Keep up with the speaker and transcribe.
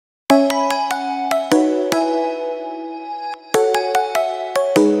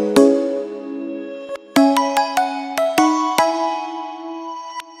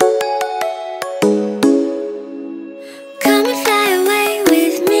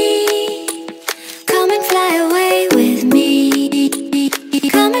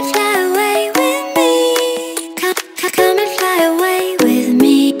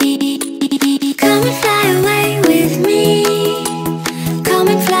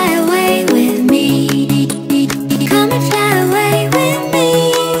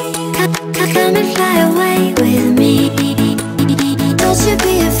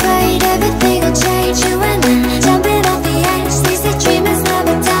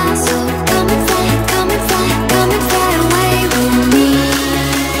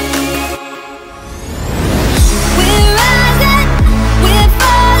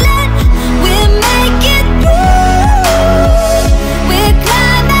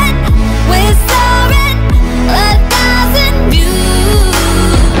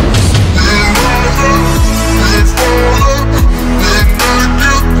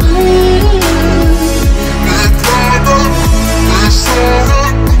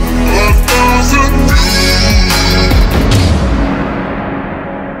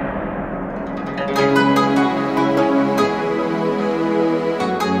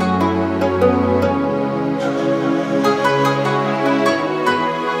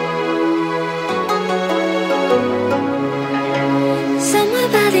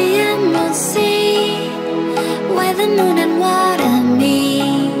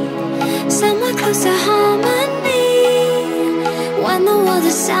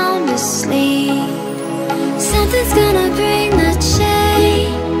sound asleep. Something's gonna bring the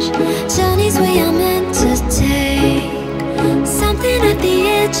change. Journeys we are meant to take. Something at the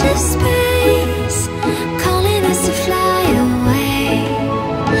edge of space, calling us to fly away.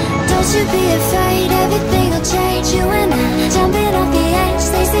 Don't you be afraid, everything will change. You and I, jumping off the edge.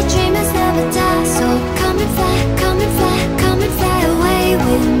 They say dreamers never die, so come and fly, come and fly, come and fly away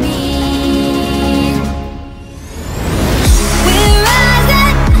with me. We're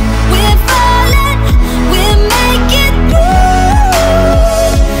rising, we're falling, we're making through.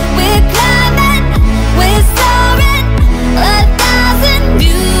 We're climbing, we're soaring, 1,000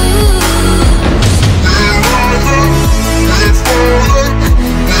 views. We're rising, we're falling,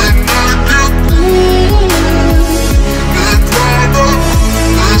 we're making through. We're climbing,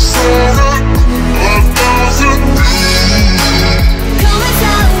 we're soaring, 1,000 views. Come and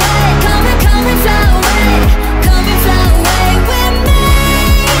fly away, come and fly away, come and fly away with me.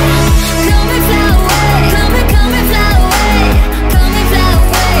 Come and fly away, come and fly away, come and fly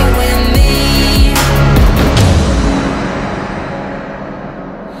away with me.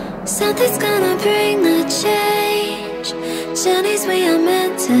 Something's gonna bring the change. Journeys we are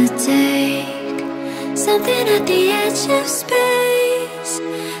meant to take. Something at the edge of space.